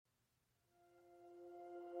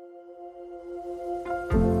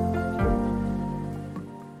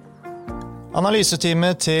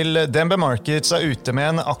Analyseteamet til DNB Markets ute med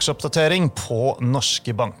en aksjeoppdatering på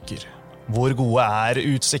norske banker. Hvor gode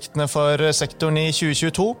utsiktene for sektoren i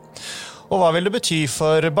 2022? Og hva vil det bety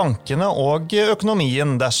for bankene og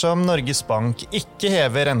økonomien dersom Norges Bank ikke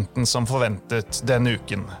hever renten som forventet denne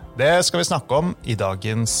uken? Det skal vi snakke om i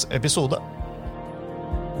dagens episode.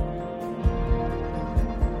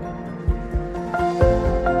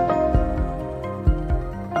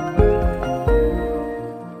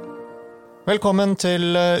 Velkommen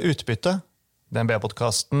til Utbytte,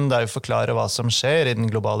 DNB-podcasten der vi forklarer hva som skjer i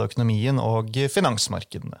den globale økonomien og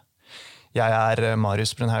finansmarkedene. Jeg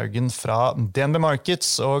Marius Brunhaugen fra DNB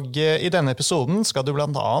Markets, og i denne episoden skal du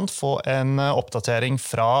blant annet få en oppdatering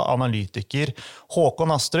fra analytiker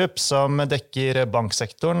Håkon Astrup, som dekker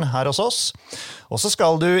banksektoren her hos oss. Og så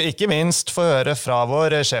skal du ikke minst få høre fra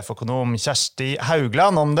vår sjeføkonom Kjersti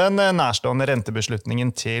Haugland om den nærstående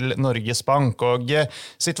rentebeslutningen til Norges Bank og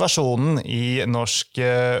situasjonen i norsk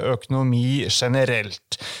økonomi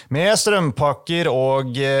generelt. Med strømpakker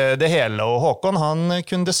og det hele, og Håkon han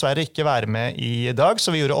kunne dessverre ikke være med i dag,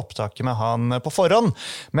 så vi gjorde opptaket med han på forhånd.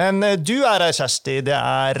 Men du her, Kjersti, det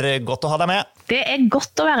godt å ha deg med. Det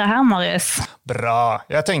godt å være her, Marius. Bra.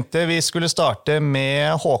 Jeg tenkte vi skulle starte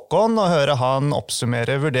med Håkon og høre han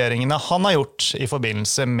oppsummere vurderingene han har gjort i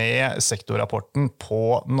forbindelse med sektorrapporten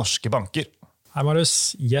på norske banker. Hei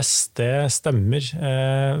Marius, yes, det stemmer.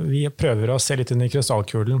 Vi prøver å se litt inn i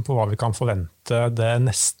krystallkulen på hva vi kan forvente det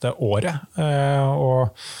neste året.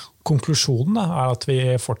 Og konklusjonen at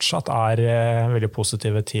vi fortsatt veldig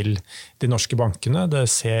positive til de norske bankene. Det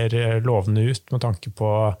ser lovende ut med tanke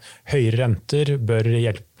på høyere renter, bør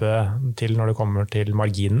hjelpe til når det kommer til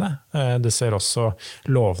marginene. Det ser også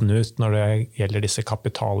lovende ut når det gjelder disse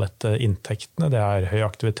kapitalette inntektene. Det høy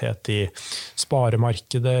aktivitet i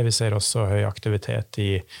sparemarkedet, vi ser også høy aktivitet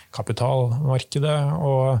i kapitalmarkedet,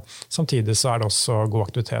 og samtidig så det også god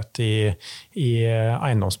aktivitet i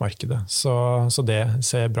eiendomsmarkedet. Så det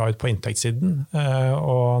ser bra ut på inntektssiden,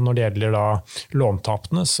 og når det gjelder da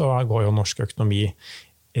låntapene så går jo norsk økonomi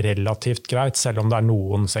relativt greit, selv om det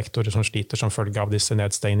noen sektorer som sliter som følge av disse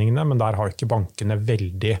nedstengningene, men der har ikke bankene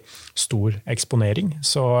veldig stor eksponering,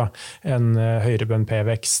 så en høyere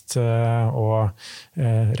BNP-vekst og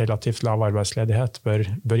relativt lav arbeidsledighet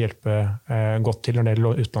bør hjelpe godt til når det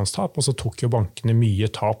gjelder utlånstap, og så tok jo bankene mye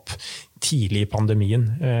tap tidlig i pandemien,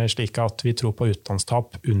 slik at vi tror på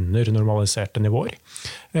utlånstap under normaliserte nivåer.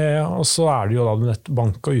 Og så det jo da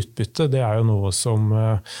bank og utbytte, det jo noe som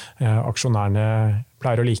aksjonærene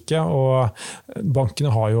pleier å like, og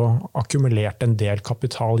bankene har jo akkumulert en del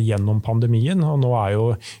kapital gjennom pandemien, og nå jo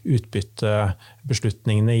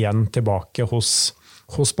utbyttebeslutningene igjen tilbake hos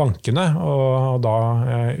bankene, og da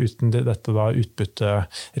uten dette da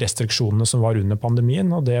utbytterestriksjonene som var under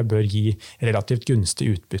pandemien, og det bør gi relativt gunstig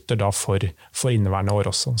utbytter da for inneværende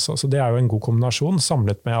år også. Så det jo en god kombinasjon,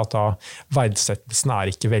 samlet med at da verdsettelsen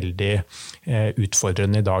ikke veldig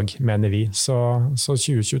utfordrende i dag, mener vi. Så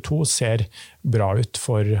 2022 ser bra ut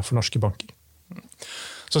for norske banker.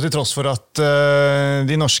 Så til tross for at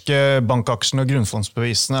de norske bankaksjene og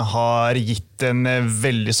grunnfondsbevisene har gitt en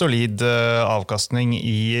veldig solid avkastning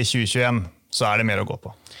i 2021, så det mer å gå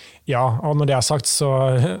på. Ja, og når det sagt så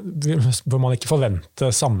bør man ikke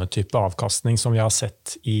forvente samme type avkastning som vi har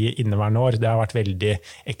sett i inneværende år. Det har vært veldig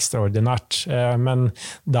ekstraordinært, men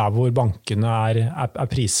der hvor bankene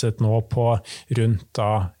priset nå på rundt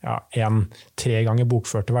 1-3 ganger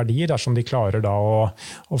bokførte verdier, dersom de klarer da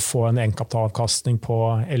å få en egenkapitalavkastning på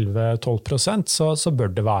 11-12%, så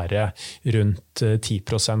bør det være rundt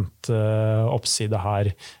 10% oppside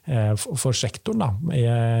her for sektoren da,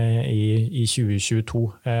 i 2022.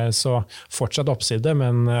 Så fortsatt oppside,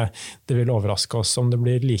 men det vil overraske oss om det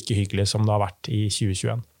blir like hyggelig som det har vært i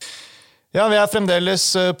 2021. Ja, vi fremdeles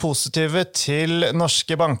positive til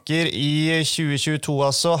norske banker i 2022.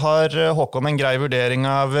 Altså har Håkon en grei vurdering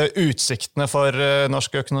av utsiktene for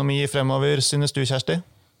norsk økonomi fremover, synes du, Kjersti?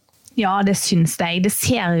 Ja, det synes jeg. Det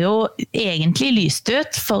ser jo egentlig lyst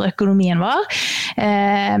ut for økonomien vår.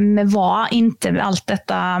 Vi var inntil alt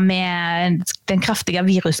dette med den kraftige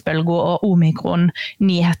virusbølgen og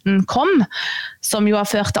omikron-nyheten kom, som jo har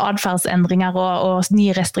ført til adferdsendringer og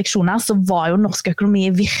nye restriksjoner, så var jo norsk økonomi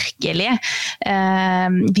virkelig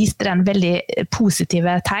viste den veldig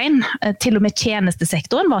positive tegn. Til og med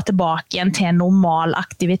tjenestesektoren var tilbake igjen til normal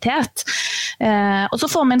aktivitet. Og så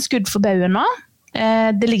får vi en skudd for baugen nå.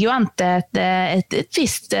 Det ligger jo an til et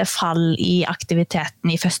visst fall i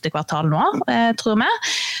aktiviteten i første kvartal nå, tror vi,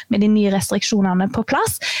 med de nye restriksjonene på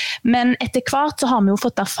plass. Men etter hvert så har vi jo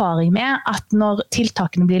fått erfaring med at når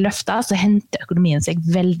tiltakene blir løftet, så henter økonomien seg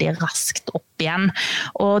veldig raskt opp igjen.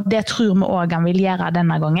 Og det tror vi også han vil gjøre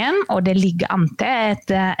denne gangen, og det ligger an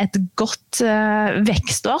til et godt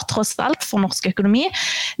vekstår, tross alt, for norsk økonomi,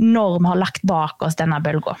 når vi har lagt bak oss denne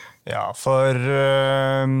bølgen. Ja, for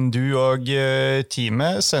du og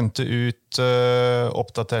teamet sendte ut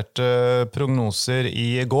oppdaterte prognoser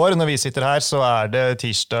i går. Når vi sitter her, så det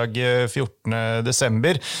tirsdag 14.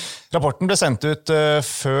 desember. Rapporten ble sendt ut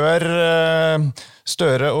før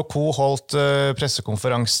Støre og Co. holdt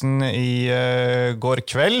pressekonferansen i går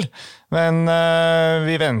kveld. Men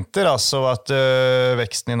vi venter altså at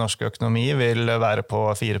veksten i norsk økonomi vil være på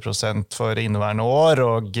 4% for inneværende år,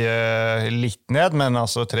 og litt ned, men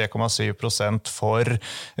altså 3,7% for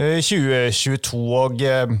 2022. Og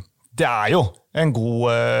det jo en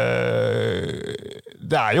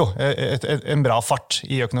en bra fart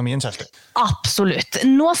i økonomien, Kjersti. Absolutt.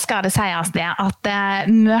 Nå skal det sies det at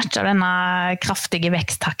mye av denne kraftige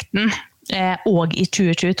veksttakten og i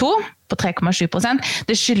 2022 på 3,7%,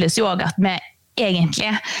 det skyldes jo også at vi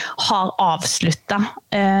egentlig har avsluttet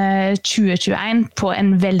 2021 på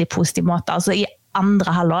en veldig positiv måte. Altså i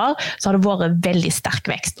andre halvår så har det vært veldig sterk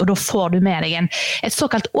vekst, og da får du med deg et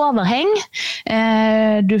såkalt overheng.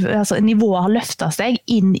 Nivået har løftet seg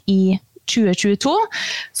inn i 2022,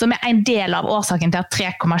 som en del av årsaken til at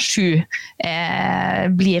 3,7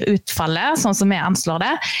 blir utfallet, sånn som vi anslår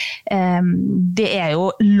det. Det jo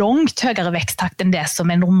langt høyere veksttakt enn det som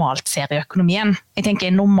normalt ser i økonomien. Jeg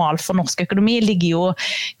tenker normalt for norsk økonomi ligger jo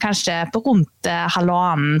kanskje på rundt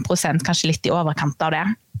 1,5%, kanskje litt i overkant av det.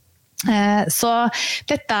 Så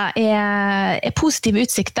dette positive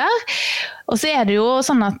utsikter, og så det jo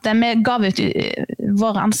sånn at vi gav ut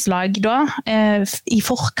våre anslag da, i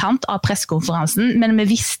forkant av pressekonferansen, men vi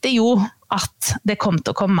visste jo at det kom til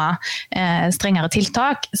å komme strengere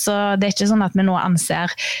tiltak, så det ikke sånn at vi nå anser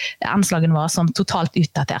anslagene våre som totalt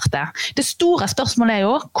utdaterte. Det store spørsmålet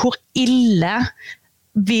jo, hvor ille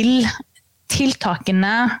vil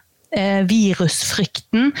tiltakene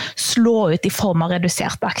virusfrykten slå ut i form av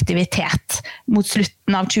redusert aktivitet mot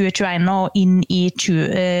slutten av 2021 og inn i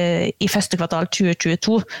første kvartal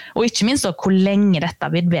 2022, og ikke minst hvor lenge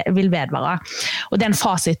dette vil vedvare. Og den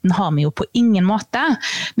fasiten har vi jo på ingen måte,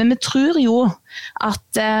 men vi tror jo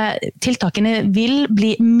at tiltakene vil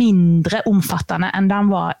bli mindre omfattende enn de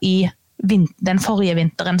var i den forrige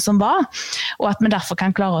vinteren som var, og at vi derfor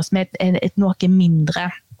kan klare oss med et noe mindre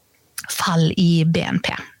fall i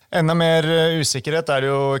BNP. Enda mer usikkerhet det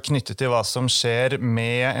jo knyttet til hva som skjer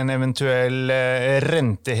med en eventuell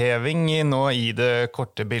renteheving nå i det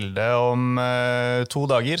korte bildet. Om 2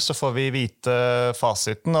 dager så får vi vite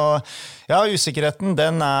fasiten, og ja, usikkerheten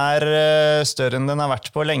den større enn den har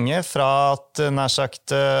vært på lenge. Fra at nær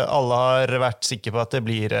sagt alle har vært sikre på at det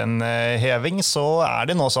blir en heving, så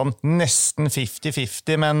det nå sånn nesten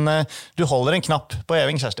 50-50, men du holder en knapp på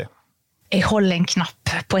heving, Kjersti. Jeg holder en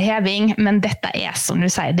knapp på heving, men dette som du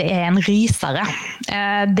sier, det en rysere.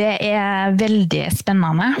 Det veldig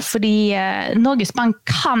spennende, fordi Norges Bank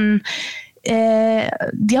kan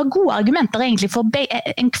de har gode argumenter egentlig for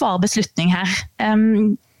en hver beslutning her.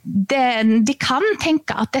 De kan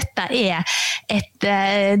tenke at dette et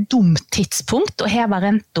dumt tidspunkt å heve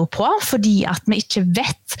renta på, fordi at vi ikke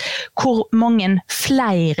vet hvor mange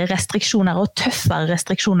flere restriksjoner og tøffere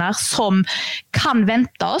restriksjoner som kan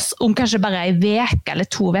vente oss om kanskje bare en veke eller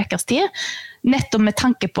 2 ukers tid. Nettopp med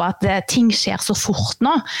tanke på at ting skjer så fort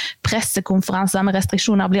nå. Pressekonferanser med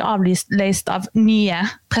restriksjoner blir avlyst av nye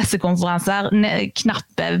pressekonferanser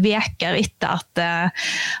knappe veker etter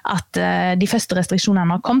at de første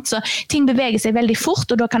restriksjonene har kommet. Så ting beveger seg veldig fort,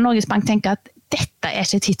 og da kan Norges Bank tenke at dette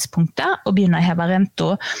ikke tidspunktet å begynne å heve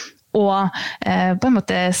renta og på en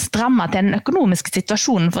måte stramme til den økonomiske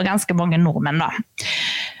situasjonen for ganske mange nordmenn da.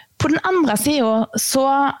 På den andre siden så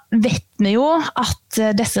vet vi jo at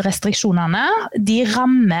disse restriksjonene de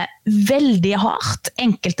rammer veldig hardt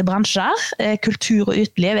enkelte bransjer. Kultur og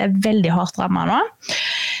uteliv veldig hardt rammet nå.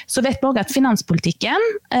 Så vet vi også at finanspolitikken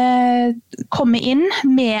kommer inn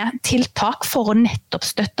med tiltak for å nettopp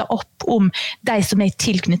støtte opp om de som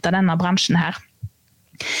tilknyttet denne bransjen her.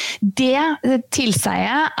 Det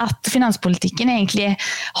tilsier at finanspolitikken egentlig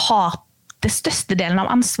har det største delen av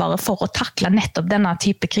ansvaret for å takle nettopp denne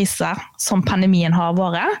type kriser som pandemien har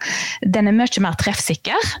vært. Den mye mer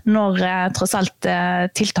treffsikker når tross alt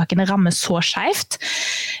tiltakene rammer så skjevt.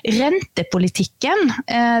 Rentepolitikken,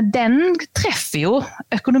 den treffer jo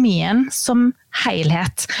økonomien som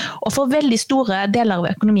helhet. Og for veldig store deler av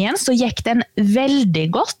økonomien så gikk den veldig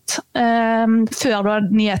godt før da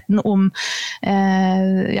nyheten om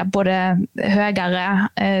både høyere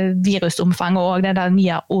virusomfang og det der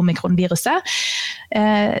nye omikronviruset,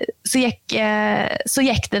 så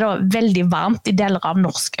gikk det da veldig varmt i deler av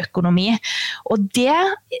norsk økonomi. Og det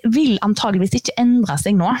vil antageligvis ikke endre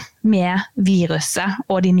seg nå med viruset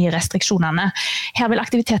og de nye restriksjonene. Her vil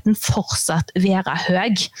aktiviteten fortsatt være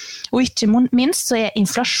høy. Og ikke minst så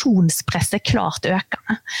inflasjonspresset klart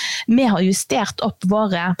økende. Vi har justert opp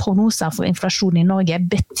våre prognoser for inflasjon i Norge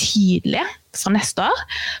betydelig for neste år,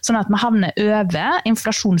 sånn at vi havner over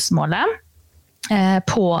inflasjonsmålet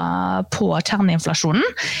på kjerneinflasjonen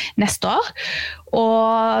neste år.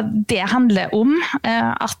 Og det handler om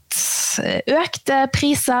at økte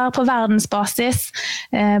priser på verdensbasis,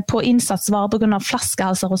 på innsatsvarer på grunn av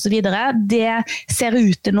flaskehalser og så videre, det ser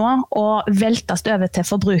ut til nå å veltes over til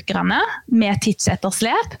forbrukerne med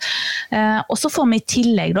tidsetterslep. Og så får vi i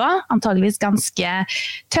tillegg da antageligvis ganske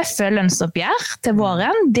tøffe lønnsoppgjør til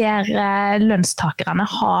våren, der lønnstakerne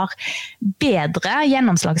har bedre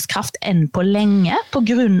gjennomslagskraft enn på lenge på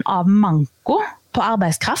grunn av manko på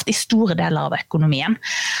arbeidskraft i store deler av økonomien.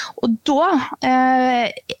 Og da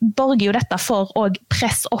borger jo dette for å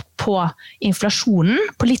presse opp på inflasjonen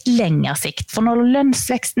på litt lengre sikt. For når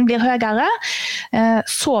lønnsveksten blir høyere,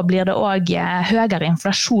 så blir det også høyere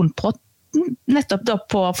inflasjon på nettopp da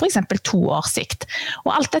på for eksempel 2 års sikt.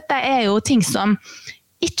 Og alt dette jo ting som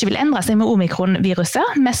ikke vil endre seg med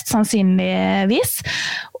omikronviruset, mest sannsynligvis.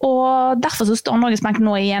 Og derfor så står Norges Bank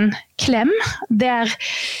nå i en klem der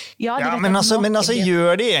men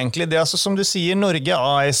gjør de egentlig det? Altså, som du sier, Norge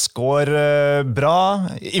AS går bra,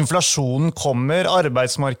 inflasjonen kommer,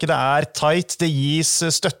 arbeidsmarkedet tight, det gis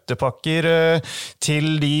støttepakker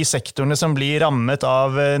til de sektorene som blir rammet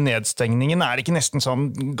av nedstengningen. Det ikke nesten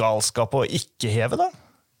sånn galskap å ikke heve da?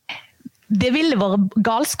 Det ville vært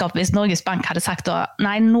galskap hvis Norges Bank hadde sagt at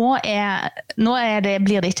nei, nå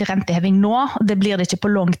blir det ikke renteheving nå, det blir det ikke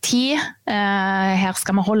på lang tid. Her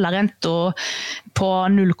skal vi holde renta på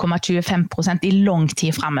 0,25% i lang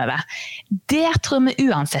tid fremover. Det tror vi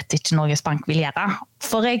uansett ikke Norges Bank vil gjøre.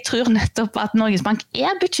 For jeg tror nettopp at Norges Bank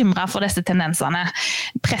bekymret for disse tendensene,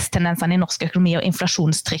 presstendensene i norsk økonomi og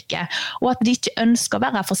inflasjonstrykket, og at de ikke ønsker å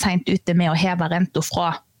være for sent ute med å heve renta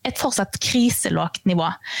fra et fortsatt kriselågt nivå.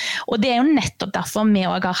 Og det jo nettopp derfor vi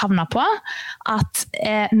også har havnet på at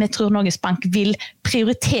vi tror Norges Bank vil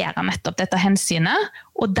prioritere nettopp dette hensynet,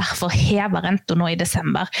 og derfor heve renta nå i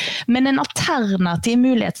desember. Men en alternativ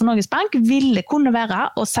mulighet for Norges Bank ville kunne være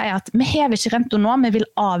å si at vi hever ikke renta nå, vi vil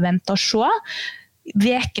avvente og se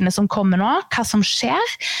vekene som kommer nå, hva som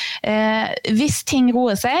skjer. Hvis ting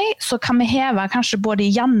roer seg, så kan vi heve kanskje både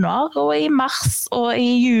i januar og i mars og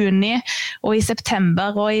i juni og i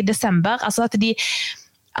september og i desember. Altså at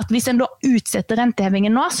hvis en da utsetter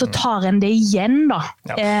rentehevingen nå, så tar en det igjen da,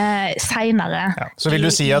 senere. Ja. Så vil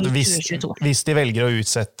du si at hvis de velger å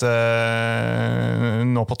utsette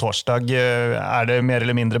nå på torsdag, det mer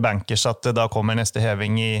eller mindre bankers at da kommer neste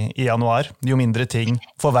heving i januar, jo mindre ting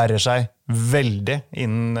forverrer seg veldig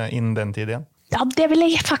innen den tid igjen? Ja, det vil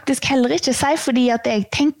jeg faktisk heller ikke si, fordi at jeg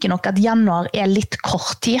tenker nok at januar litt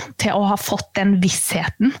kort tid til å ha fått den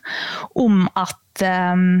vissheten om at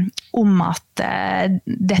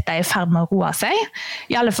dette i ferd med å roe seg.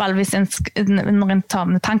 I alle fall når en tar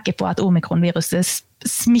med tanke på at omikronviruset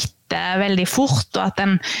smitter veldig fort, og at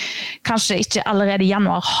den kanskje ikke allerede i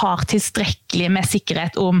januar har tilstrekkelig med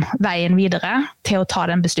sikkerhet om veien videre til å ta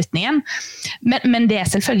den beslutningen. Men det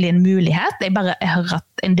selvfølgelig en mulighet. Jeg hører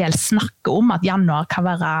at en del snakker om at januar kan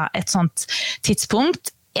være et sånt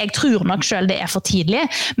tidspunkt. Jeg tror nok selv det for tidlig,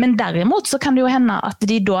 men derimot så kan det jo hende at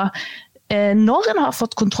de da når en har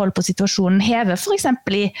fått kontroll på situasjonen, hever for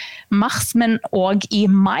eksempel i mars, men også i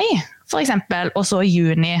mai, for eksempel, og så i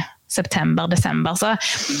juni, september, desember. Så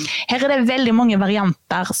her det veldig mange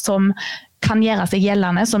varianter som kan gjøre seg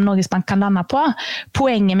gjeldende, som Norges Bank kan lande på.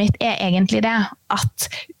 Poenget mitt egentlig det, at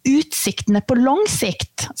utsiktene på lang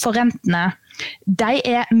sikt for rentene,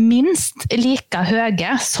 de minst like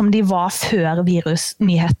høye som de var før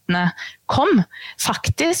virusnyhetene kom.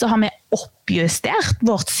 Faktisk så har vi oppjustert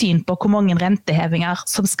vårt syn på hvor mange rentehevinger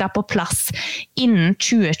som skal på plass innen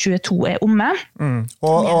 2022 omme.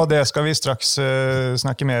 Og det skal vi straks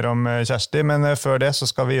snakke mer om, Kjersti, men før det så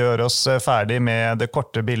skal vi gjøre oss ferdig med det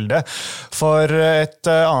korte bildet. For et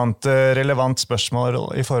annet relevant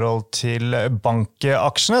spørsmål i forhold til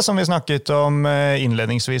bankaksjene, som vi snakket om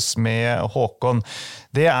innledningsvis med Håkon,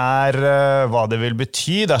 det hva det vil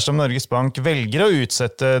bety dersom Norges Bank velger å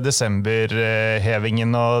utsette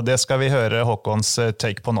desemberhevingen, og det skal vi høre Håkons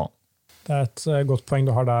take på nå. Det et godt poeng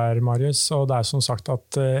du har der, Marius, og det som sagt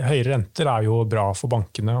at høyere renter jo bra for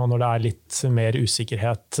bankene, og når det litt mer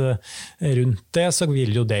usikkerhet rundt det, så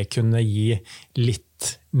vil jo det kunne gi litt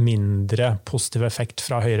mindre positiv effekt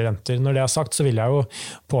fra høyere renter. Når det sagt, så vil jeg jo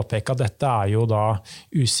påpeke at dette jo da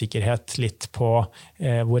usikkerhet litt på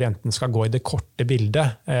hvor renten skal gå i det korte bildet,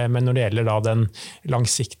 men når det gjelder da den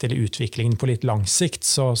langsiktige utviklingen på litt lang sikt,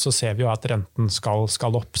 så ser vi jo at renten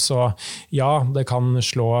skal opp. Så ja, det kan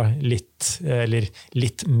slå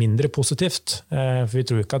litt mindre positivt, for vi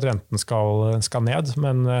tror ikke at renten skal ned,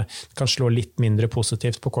 men det kan slå litt mindre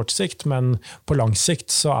positivt på kort sikt, men på lang sikt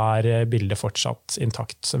så bildet fortsatt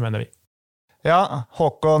intakt, så mener vi. Ja,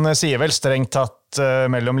 Håkon sier vel strengt tatt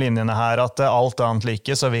mellom linjene her at alt annet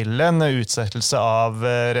like, så vil en utsettelse av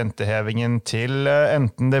rentehevingen til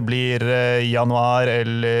enten det blir januar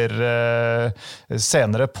eller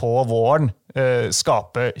senere på våren,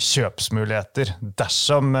 skape kjøpsmuligheter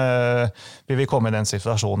dersom vi vil komme i den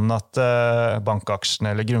situasjonen at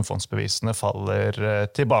bankaksjene eller grunnfondsbevisene faller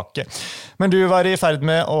tilbake. Men du var i ferd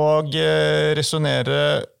med å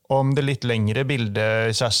resonere om det litt lengre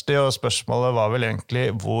bildet, Kjersti, og spørsmålet var vel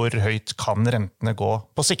egentlig hvor høyt kan rentene gå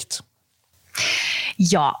på sikt?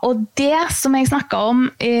 Ja, og det som jeg snakket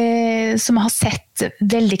om, som jeg har sett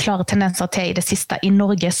veldig klare tendenser til i det siste i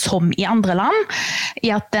Norge som i andre land,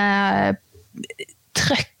 at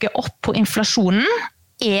trykket opp på inflasjonen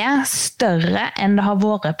større enn det har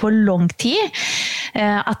vært på lang tid.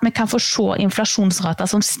 At vi kan få se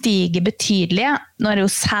inflasjonsrater som stiger betydelig. Nå det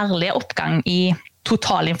jo særlig oppgang i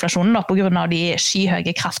totalinflasjonen på grunn av de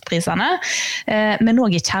skyhøye kraftprisene, men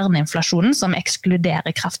også i kjerneinflasjonen som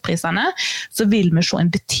ekskluderer kraftprisene, så vil vi se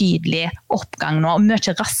en betydelig oppgang nå, og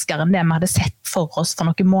mye raskere enn det vi hadde sett for oss for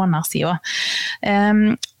noen måneder siden.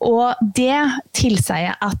 Og det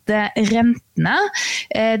tilsier at rentene,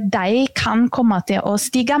 de kan komme til å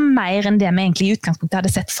stige mer enn det vi egentlig i utgangspunktet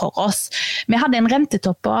hadde sett for oss. Vi hadde en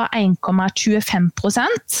rentetopp på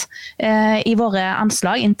 1,25% i våre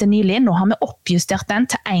anslag inntil nylig. Nå har vi oppjustert den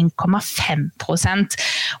til 1,5%,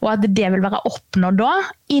 og at det vil være oppnådd da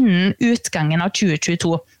innen utgangen av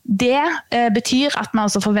 2022. Det betyr at vi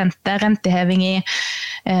altså forventer renteheving i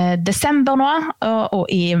desember nå, og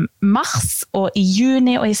i mars, og i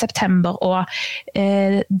juni, og i september og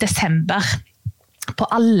desember på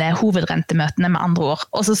alle hovedrentemøtene med andre ord.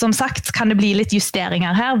 Og så som sagt kan det bli litt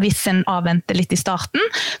justeringer her hvis en avventer litt i starten,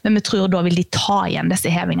 men vi tror da vil de ta igjen disse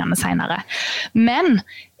hevingene senere. Men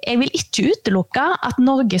jeg vil ikke utelukke at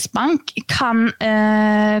Norges Bank kan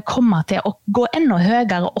komme til å gå enda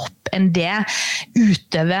høyere opp enn det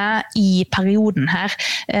utover i perioden her.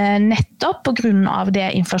 Nettopp på grunn av det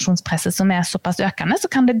inflasjonspresset som såpass økende, så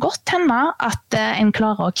kan det godt hende at en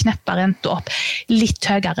klarer å kneppe rente opp litt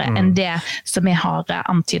høyere enn det som vi har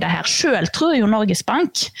antydet her. Selv tror jo Norges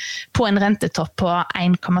Bank på en rentetopp på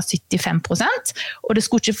 1,75%, og det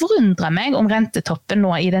skulle ikke forundre meg om rentetoppen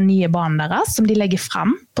nå i den nye banen deres, som de legger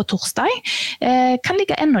frem på torsdag, kan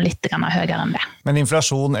ligge enda litt høyere enn det. Men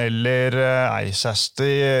inflasjon eller Kjersti,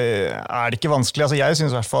 det ikke vanskelig? Altså jeg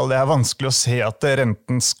synes i hvert fall det vanskelig å se at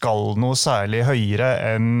renten skal noe særlig høyere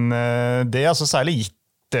enn det, altså særlig gitt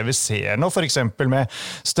det vi ser nå, for eksempel med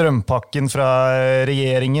strømpakken fra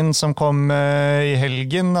regjeringen som kom i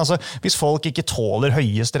helgen. Altså, hvis folk ikke tåler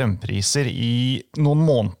høye strømpriser i noen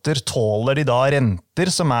måneder, tåler de da renter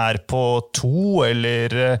som på 2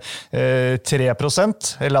 eller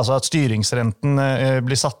 3%, eller altså at styringsrenten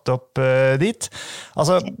blir satt opp dit.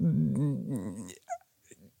 Altså,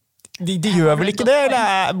 de gjør vel ikke det,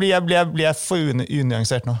 eller blir jeg for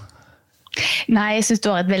unyansert nå? Nei, jeg synes du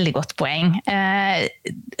har et veldig godt poeng.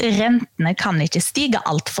 Rentene kan ikke stige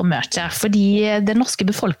alt for mye, fordi den norske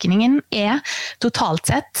befolkningen totalt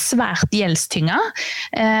sett svært gjeldstynga,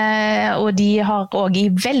 og de har også i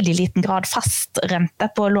veldig liten grad fast rente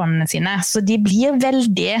på lånene sine, så de blir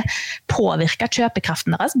veldig påvirket,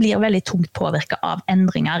 kjøpekraften deres blir veldig tungt påvirket av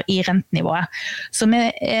endringer i rentenivået. Så vi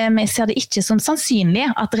ser det ikke som sannsynlig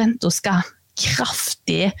at renten skal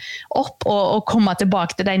kraftig opp og komme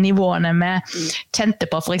tilbake til de nivåene vi kjente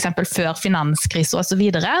på for eksempel før finanskrise og så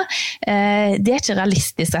videre. Det ikke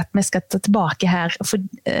realistisk at vi skal ta tilbake her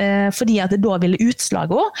fordi at det da vil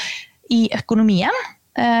utslaget i økonomien,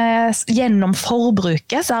 gjennom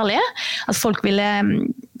forbruket særlig. At folk ville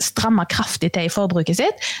stramme kraftig til i forbruket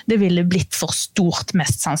sitt. Det ville blitt for stort,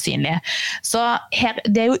 mest sannsynlig. Så her,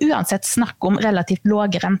 det jo uansett snakk om relativt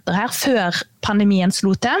lave renter her. Før pandemien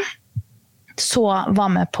slo til, så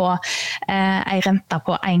var vi på en rente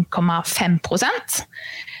på 1,5%.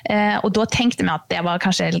 Og da tenkte vi at det var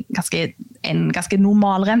kanskje en ganske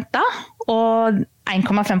normal rente, og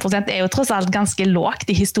 1,5% jo tross alt ganske lågt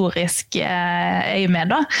i historisk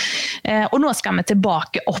øyemed. Og nå skal vi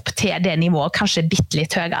tilbake opp til det nivået, kanskje bitte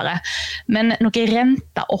litt høyere. Men noen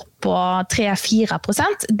renter opp på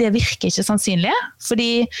 3-4%, det virker ikke sannsynlig,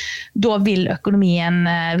 fordi da vil økonomien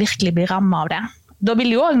virkelig bli rammet av det. Da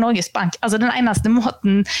vil jo også Norges Bank, altså den eneste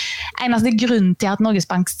grunnen til at Norges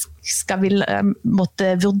Bank skal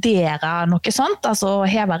måtte vurdere noe sånt, altså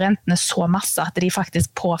heve rentene så masse at de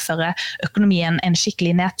faktisk påfører økonomien en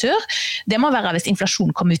skikkelig nedtur, det må være hvis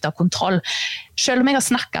inflasjonen kommer ut av kontroll. Selv om jeg har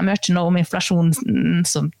snakket mye nå om inflasjon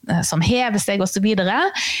som hever seg og så videre,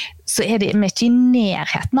 så det vi ikke i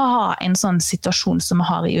nærheten av å ha en sånn situasjon som vi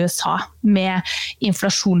har i USA, med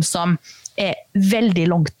inflasjon som veldig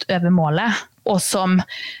langt over målet, og som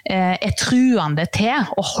truende til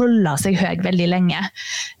å holde seg høy veldig lenge.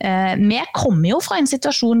 Vi kommer jo fra en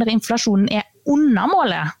situasjon der inflasjonen under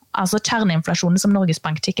målet, altså kjerneinflasjonen som Norges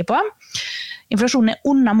Bank kikker på. Inflasjonen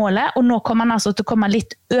under målet, og nå kommer den altså til å komme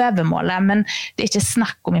litt over målet, men det ikke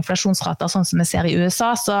snakk om inflasjonsrater sånn som vi ser i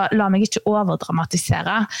USA, så la meg ikke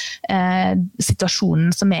overdramatisere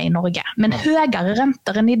situasjonen som i Norge. Men høyere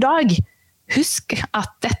renter enn i dag, husk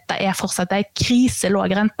at dette fortsatt en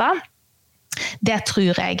kriselåg rente. Det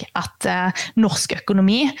tror jeg at norsk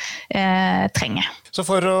økonomi trenger. Så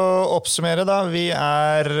for å oppsummere da, vi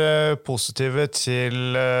positive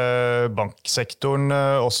til banksektoren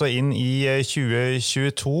også inn i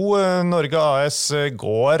 2022. Norge AS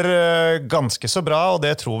går ganske så bra, og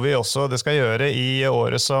det tror vi også det skal gjøre i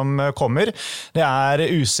året som kommer. Det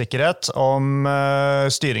usikkerhet om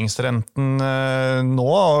styringsrenten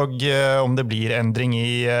nå, og om det blir endring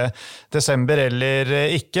i desember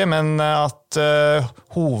eller ikke, men at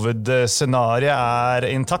hovedscenariet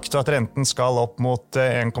intakt, og at renten skal opp mot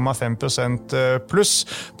 1,5% pluss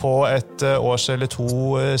på et års eller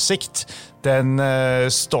to sikt, den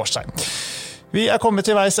står seg. Vi kommet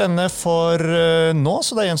til veis ende for nå,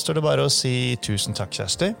 så da gjenstår det bare å si tusen takk,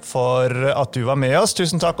 Kjersti, for at du var med oss.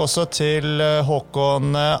 Tusen takk også til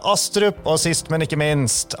Håkon Astrup, og sist, men ikke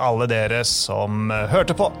minst, alle dere som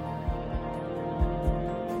hørte på.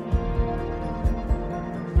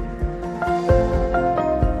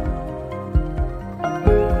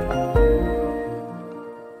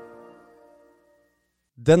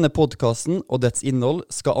 Denne podcasten og dets innhold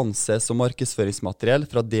skal anses som markedsføringsmateriell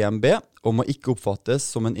fra DNB og må ikke oppfattes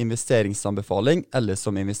som en investeringsanbefaling eller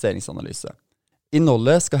som investeringsanalyse.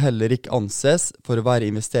 Innholdet skal heller ikke anses for å være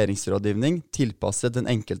investeringsrådgivning tilpasset den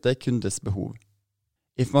enkelte kundes behov.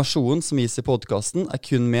 Informasjonen som gis i podcasten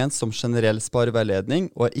kun ment som generell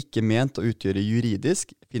spareveiledning og ikke ment å utgjøre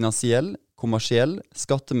juridisk, finansiell, kommersiell,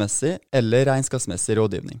 skattemessig eller regnskapsmessig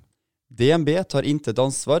rådgivning. DNB tar intet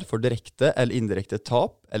ansvar for direkte eller indirekte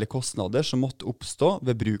tap eller kostnader som måtte oppstå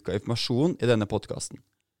ved bruk av informasjon i denne podcasten.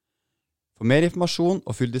 For mer informasjon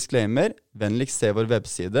og full disclaimer, vennligst se vår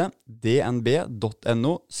webside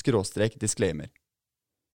dnb.no/disclaimer.